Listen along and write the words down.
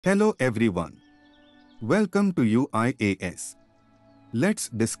Hello everyone. Welcome to UIAS. Let's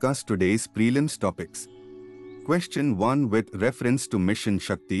discuss today's prelims topics. Question 1 with reference to Mission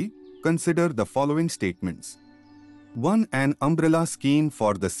Shakti, consider the following statements. 1. An umbrella scheme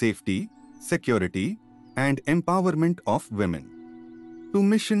for the safety, security, and empowerment of women. 2.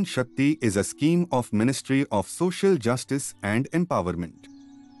 Mission Shakti is a scheme of Ministry of Social Justice and Empowerment.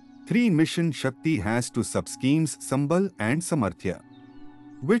 3. Mission Shakti has two sub-schemes Sambal and Samarthya.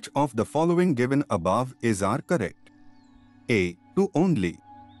 Which of the following given above are correct? A. 2 only.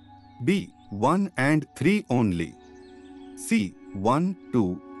 B. 1 and 3 only. C. 1,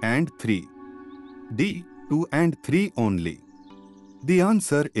 2 and 3. D. 2 and 3 only. The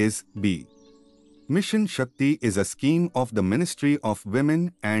answer is B. Mission Shakti is a scheme of the Ministry of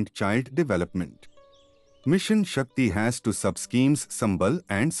Women and Child Development. Mission Shakti has two sub-schemes Sambal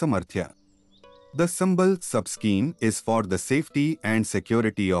and Samarthya. The Sambal sub-scheme is for the safety and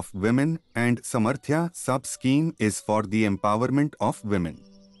security of women and Samarthya sub-scheme is for the empowerment of women.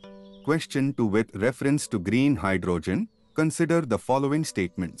 Question 2 with reference to green hydrogen, consider the following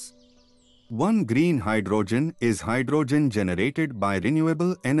statements. 1. Green hydrogen is hydrogen generated by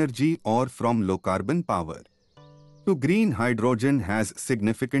renewable energy or from low-carbon power. 2. Green hydrogen has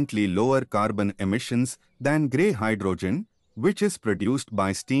significantly lower carbon emissions than grey hydrogen, which is produced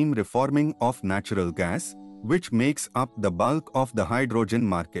by steam reforming of natural gas, which makes up the bulk of the hydrogen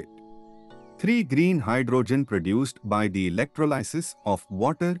market. 3. Green hydrogen produced by the electrolysis of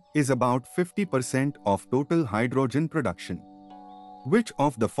water is about 50% of total hydrogen production. Which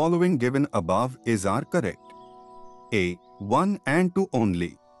of the following given above are correct? A. 1 and 2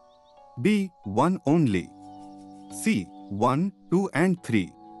 only. B. 1 only. C. 1, 2 and 3.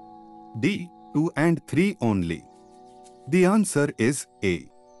 D. 2 and 3 only. The answer is A.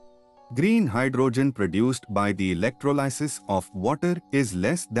 Green hydrogen produced by the electrolysis of water is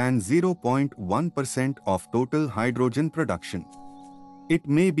less than 0.1% of total hydrogen production. It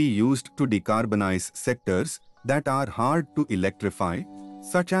may be used to decarbonize sectors that are hard to electrify,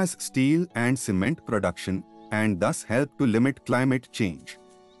 such as steel and cement production, and thus help to limit climate change.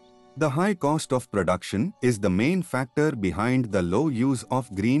 The high cost of production is the main factor behind the low use of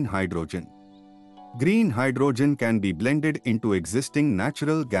green hydrogen. Green hydrogen can be blended into existing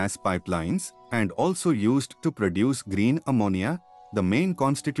natural gas pipelines and also used to produce green ammonia, the main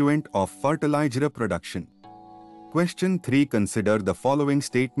constituent of fertilizer production. Question 3. Consider the following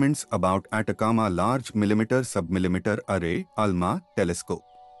statements about Atacama Large Millimeter Submillimeter Array (ALMA) telescope.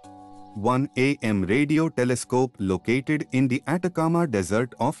 1. AM radio telescope located in the Atacama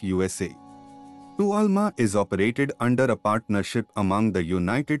Desert of USA. II ALMA is operated under a partnership among the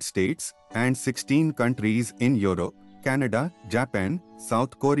United States and 16 countries in Europe, Canada, Japan,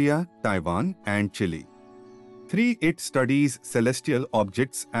 South Korea, Taiwan, and Chile. 3. It studies celestial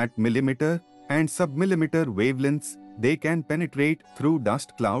objects at millimeter and submillimeter wavelengths. They can penetrate through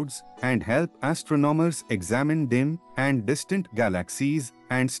dust clouds and help astronomers examine dim and distant galaxies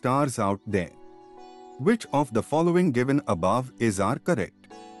and stars out there. Which of the following given above are correct?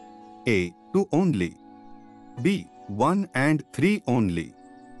 A. 2 only. B. 1 and 3 only.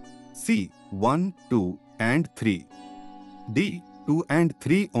 C. 1, 2 and 3. D. 2 and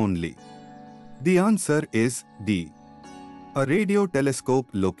 3 only. The answer is D. A radio telescope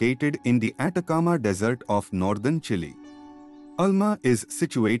located in the Atacama Desert of northern Chile. ALMA is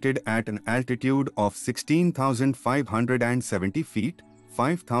situated at an altitude of 16,570 feet,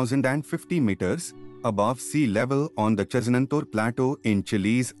 5,050 meters, above sea level on the Chajnantor Plateau in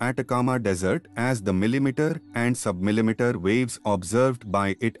Chile's Atacama Desert, as the millimeter and submillimeter waves observed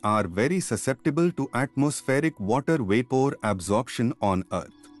by it are very susceptible to atmospheric water vapor absorption on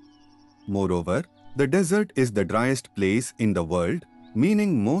Earth. Moreover, the desert is the driest place in the world,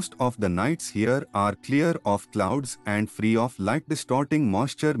 meaning most of the nights here are clear of clouds and free of light distorting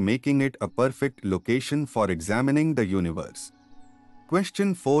moisture, making it a perfect location for examining the universe.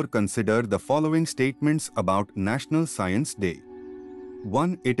 Question 4. Consider the following statements about National Science Day.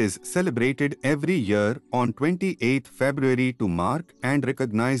 1. It is celebrated every year on 28th February to mark and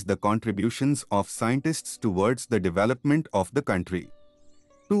recognize the contributions of scientists towards the development of the country.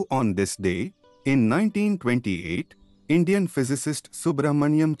 2. On this day, in 1928, Indian physicist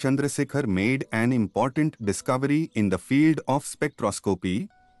Subrahmanyam Chandrasekhar made an important discovery in the field of spectroscopy,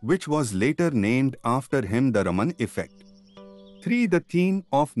 which was later named after him the Raman effect. 3. The theme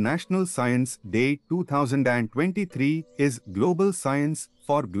of National Science Day 2023 is Global Science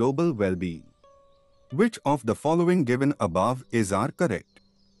for Global Well-being. Which of the following given above are correct?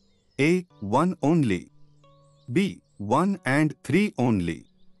 A. 1 only. B. 1 and 3 only.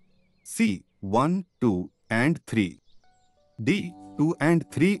 C. 1, 2 and 3. D. 2 and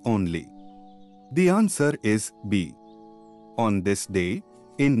 3 only? The answer is B. On this day,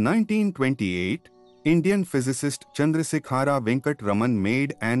 in 1928, Indian physicist Chandrasekhara Venkat Raman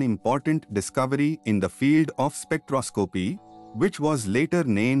made an important discovery in the field of spectroscopy, which was later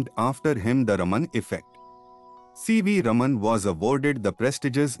named after him the Raman effect. C.V. Raman was awarded the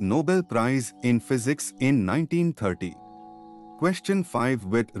prestigious Nobel Prize in Physics in 1930. Question 5.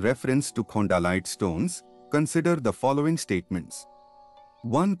 With reference to khondalite stones, consider the following statements.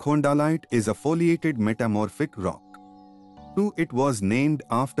 1. Khondalite is a foliated metamorphic rock. 2. It was named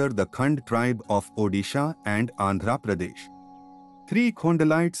after the Khand tribe of Odisha and Andhra Pradesh. 3.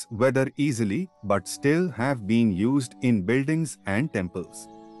 Khondalites weather easily but still have been used in buildings and temples.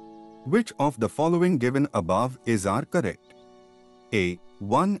 Which of the following given above is are correct? A.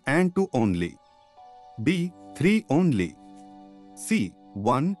 1 and 2 only. B. 3 only. C.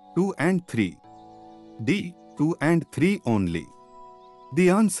 1, 2 and 3. D. 2 and 3 only. The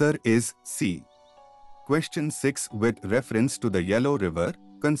answer is C. Question 6. With reference to the Yellow River,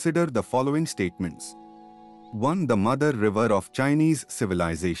 consider the following statements. 1. The mother river of Chinese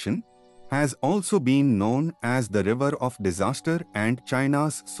civilization has also been known as the river of disaster and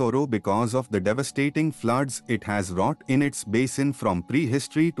China's sorrow because of the devastating floods it has wrought in its basin from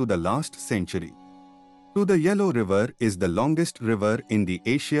prehistory to the last century. 2. The Yellow River is the longest river in the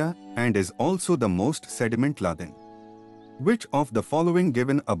Asia and is also the most sediment-laden. Which of the following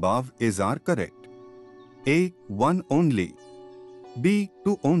given above is are correct? A. 1 only. B.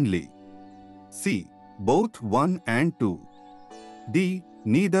 2 only. C. Both 1 and 2. D.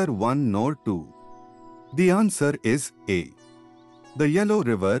 Neither 1 nor 2. The answer is A. The Yellow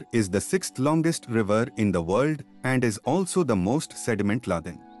River is the 6th longest river in the world and is also the most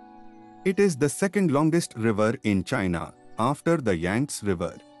sediment-laden. It is the 2nd longest river in China, after the Yangtze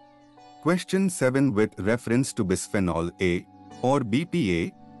River. Question 7. With reference to Bisphenol A, or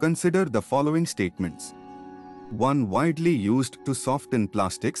BPA, consider the following statements. 1. Widely used to soften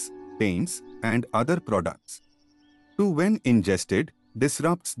plastics, paints, and other products. 2. When ingested,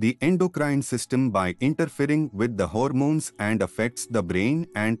 disrupts the endocrine system by interfering with the hormones and affects the brain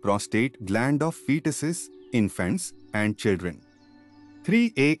and prostate gland of fetuses, infants, and children.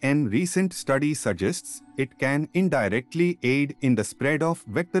 3. An recent study suggests it can indirectly aid in the spread of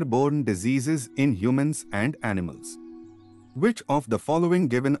vector-borne diseases in humans and animals. Which of the following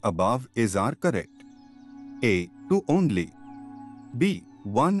given above is are correct? A. 2 only. B.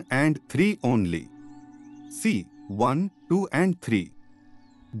 1 and 3 only. C. 1, 2 and 3.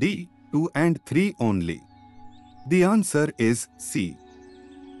 D. 2 and 3 only. The answer is C.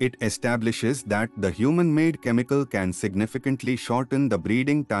 It establishes that the human-made chemical can significantly shorten the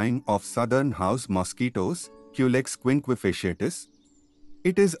breeding time of southern house mosquitoes, Culex quinquefasciatus.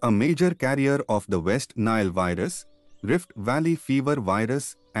 It is a major carrier of the West Nile virus, Rift Valley fever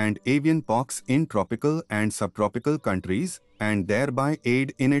virus, and avian pox in tropical and subtropical countries, and thereby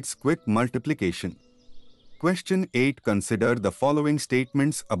aid in its quick multiplication. Question 8. Consider the following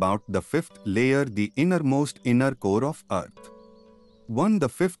statements about the 5th layer, the innermost inner core of Earth. 1. The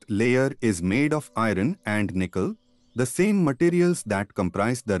 5th layer is made of iron and nickel, the same materials that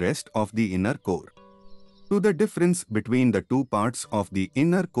comprise the rest of the inner core. 2. The difference between the two parts of the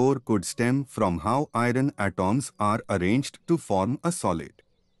inner core could stem from how iron atoms are arranged to form a solid.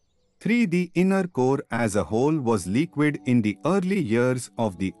 3. The inner core as a whole was liquid in the early years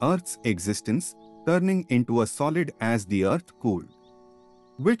of the Earth's existence, turning into a solid as the Earth cooled.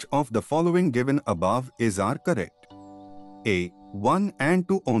 Which of the following given above is are correct? A. 1 and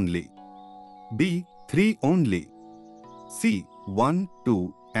 2 only. B. 3 only. C. 1,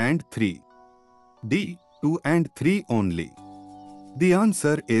 2 and 3. D. 2 and 3 only. The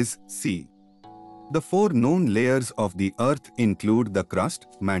answer is C. The 4 known layers of the Earth include the crust,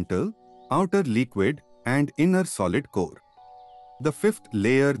 mantle, outer liquid, and inner solid core. The 5th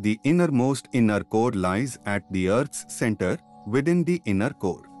layer, the innermost inner core, lies at the Earth's center, within the inner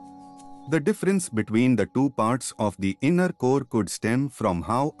core. The difference between the two parts of the inner core could stem from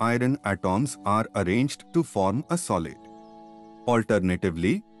how iron atoms are arranged to form a solid.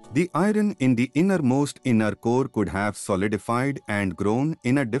 Alternatively, the iron in the innermost inner core could have solidified and grown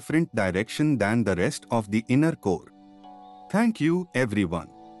in a different direction than the rest of the inner core. Thank you, everyone.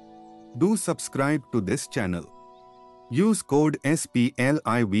 Do subscribe to this channel. Use code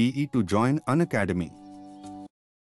SPLIVE to join Unacademy.